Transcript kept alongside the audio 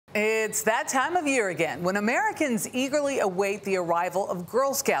It's that time of year again when Americans eagerly await the arrival of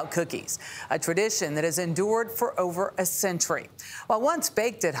Girl Scout cookies, a tradition that has endured for over a century. While once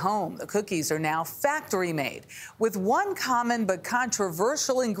baked at home, the cookies are now factory made with one common but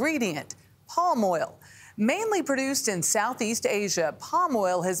controversial ingredient: palm oil. Mainly produced in Southeast Asia, palm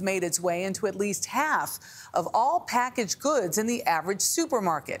oil has made its way into at least half of all packaged goods in the average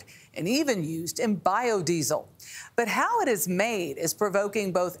supermarket, and even used in biodiesel. But how it is made is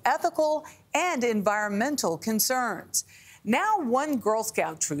provoking both ethical and environmental concerns. Now, one Girl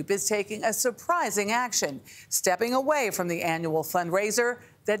Scout troop is taking a surprising action, stepping away from the annual fundraiser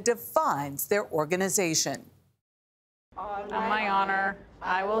that defines their organization. On my honor,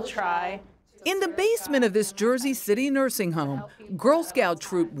 I will try. In the basement of this Jersey City nursing home, Girl Scout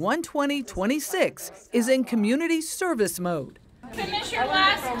Troop 12026 is in community service mode. Finish your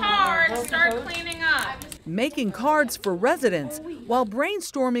last card, start cleaning up. Making cards for residents while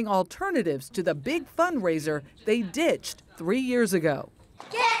brainstorming alternatives to the big fundraiser they ditched 3 years ago.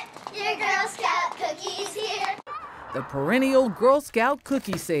 Get your Girl Scout cookies here. The perennial Girl Scout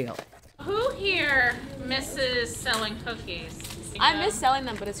cookie sale. Who here misses selling cookies? I miss selling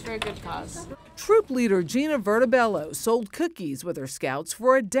them, but it's for a good cause. Troop leader Gina Vertibello sold cookies with her scouts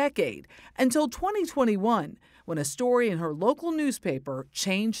for a decade until 2021, when a story in her local newspaper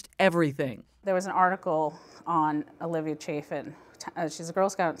changed everything. There was an article on Olivia Chafin. She's a Girl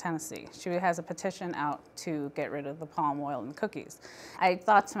Scout in Tennessee. She has a petition out to get rid of the palm oil in cookies. I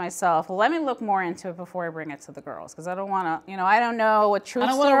thought to myself, well, let me look more into it before I bring it to the girls, because I don't want to, I don't know what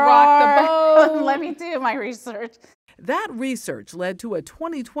truths there are. Rock the boat. Let me do my research. That research led to a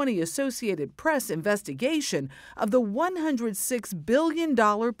 2020 Associated Press investigation of the $106 billion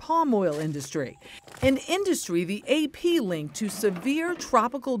palm oil industry, an industry the AP linked to severe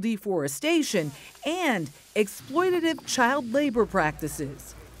tropical deforestation and exploitative child labor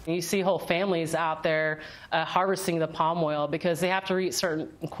practices. You see whole families out there harvesting the palm oil because they have to reach certain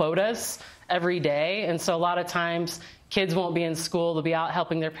quotas every day. And so a lot of times kids won't be in school. They'll be out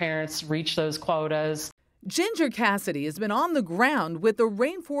helping their parents reach those quotas. Ginger Cassidy has been on the ground with the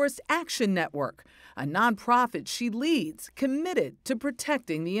Rainforest Action Network, a nonprofit she leads committed to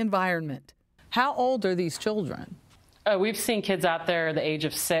protecting the environment. How old are these children? We've seen kids out there the age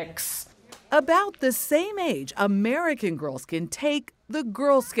of 6. About the same age American girls can take the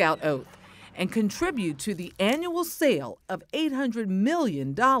Girl Scout oath and contribute to the annual sale of $800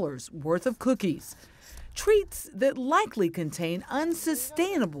 million worth of cookies, treats that likely contain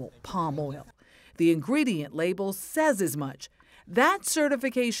unsustainable palm oil. The ingredient label says as much. That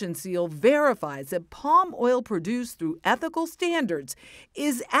certification seal verifies that palm oil produced through ethical standards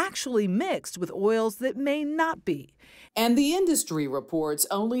is actually mixed with oils that may not be. And the industry reports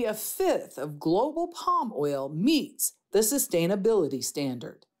only a fifth of global palm oil meets the sustainability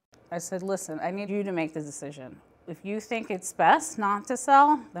standard. I said, listen, I need you to make the decision. If you think it's best not to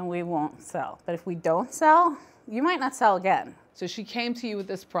sell, then we won't sell. But if we don't sell, you might not sell again. So she came to you with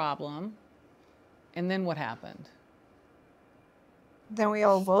this problem, and then what happened? Then we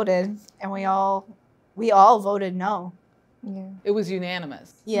all voted, and we all voted no. Yeah. It was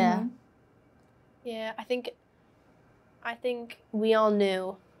unanimous. Yeah. Mm-hmm. Yeah, I think we all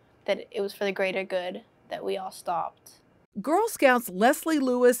knew that it was for the greater good that we all stopped. Girl Scouts Leslie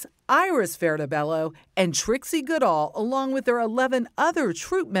Lewis, Iris Vertibello, and Trixie Goodall, along with their 11 other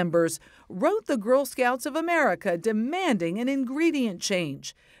troop members, wrote the Girl Scouts of America demanding an ingredient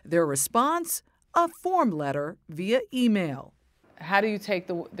change. Their response? A form letter via email. How do you take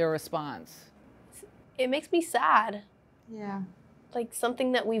their response? It makes me sad. Yeah. Like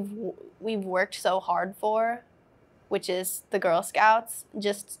something that we've worked so hard for, which is the Girl Scouts,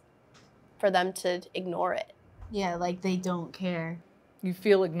 just for them to ignore it. Yeah, like they don't care. You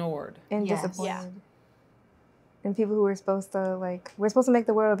feel ignored. And Yes. disappointed. Yeah. And people who we're supposed to make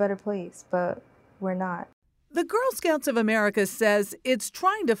the world a better place, but we're not. The Girl Scouts of America says it's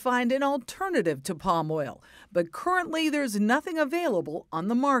trying to find an alternative to palm oil, but currently there's nothing available on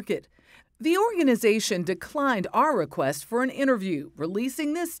the market. The organization declined our request for an interview,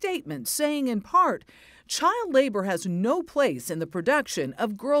 releasing this statement saying in part, child labor has no place in the production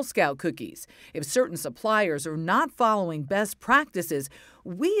of Girl Scout cookies. If certain suppliers are not following best practices,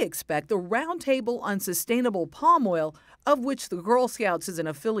 we expect the Roundtable on Sustainable Palm Oil, of which the Girl Scouts is an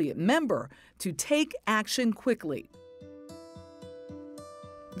affiliate member, to take action quickly.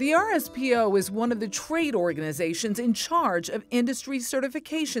 The RSPO is one of the trade organizations in charge of industry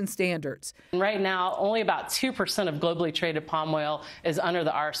certification standards. Right now, only about 2% of globally traded palm oil is under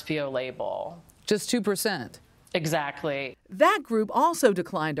the RSPO label. Just 2%? Exactly. That group also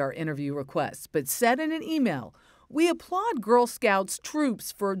declined our interview request, but said in an email, We applaud Girl Scouts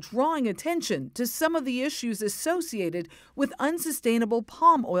troops for drawing attention to some of the issues associated with unsustainable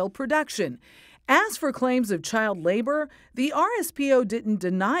palm oil production. As for claims of child labor, the RSPO didn't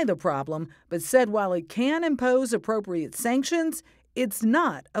deny the problem, but said while it can impose appropriate sanctions, it's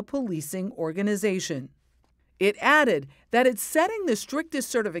not a policing organization. It added that it's setting the strictest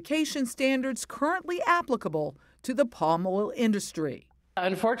certification standards currently applicable to the palm oil industry.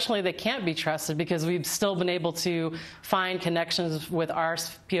 Unfortunately, they can't be trusted because we've still been able to find connections with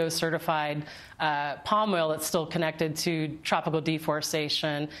RSPO certified palm oil that's still connected to tropical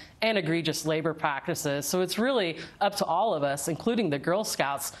deforestation and egregious labor practices. So it's really up to all of us, including the Girl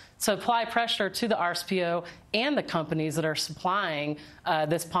Scouts, to apply pressure to the RSPO and the companies that are supplying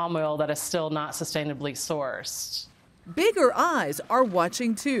this palm oil that is still not sustainably sourced. Bigger eyes are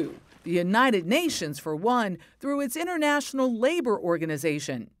watching too. The United Nations, for one, through its International Labor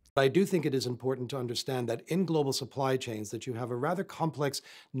Organization. I do think it is important to understand that in global supply chains that you have a rather complex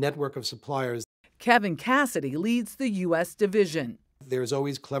network of suppliers. Kevin Cassidy leads the U.S. division. There's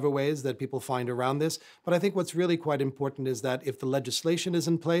always clever ways that people find around this, but I think what's really quite important is that if the legislation is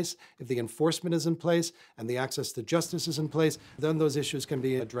in place, if the enforcement is in place, and the access to justice is in place, then those issues can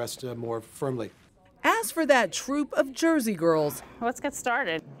be addressed more firmly. As for that troop of Jersey girls, Let's get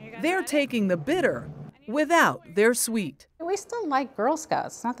started. they're taking the bitter without their sweet. We still like Girl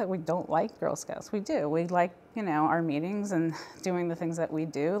Scouts. It's not that we don't like Girl Scouts. We do. We like, our meetings and doing the things that we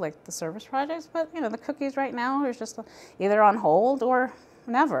do, like the service projects. But, the cookies right now are just either on hold or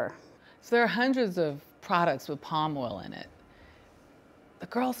never. So there are hundreds of products with palm oil in it. The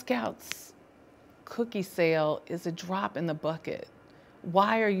Girl Scouts cookie sale is a drop in the bucket.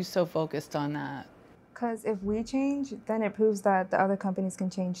 Why are you so focused on that? Because if we change, then it proves that the other companies can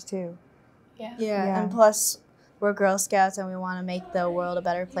change too. Yeah, and plus we're Girl Scouts and we want to make the world a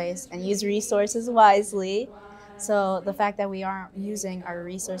better place and use resources wisely. So the fact that we aren't using our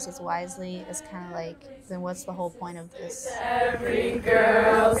resources wisely is kind of like, then what's the whole point of this? Every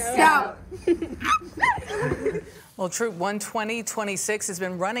Girl Scout. Well, Troop 12026 has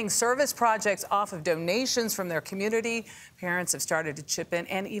been running service projects off of donations from their community. Parents have started to chip in,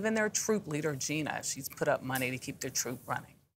 and even their troop leader, Gina, she's put up money to keep their troop running.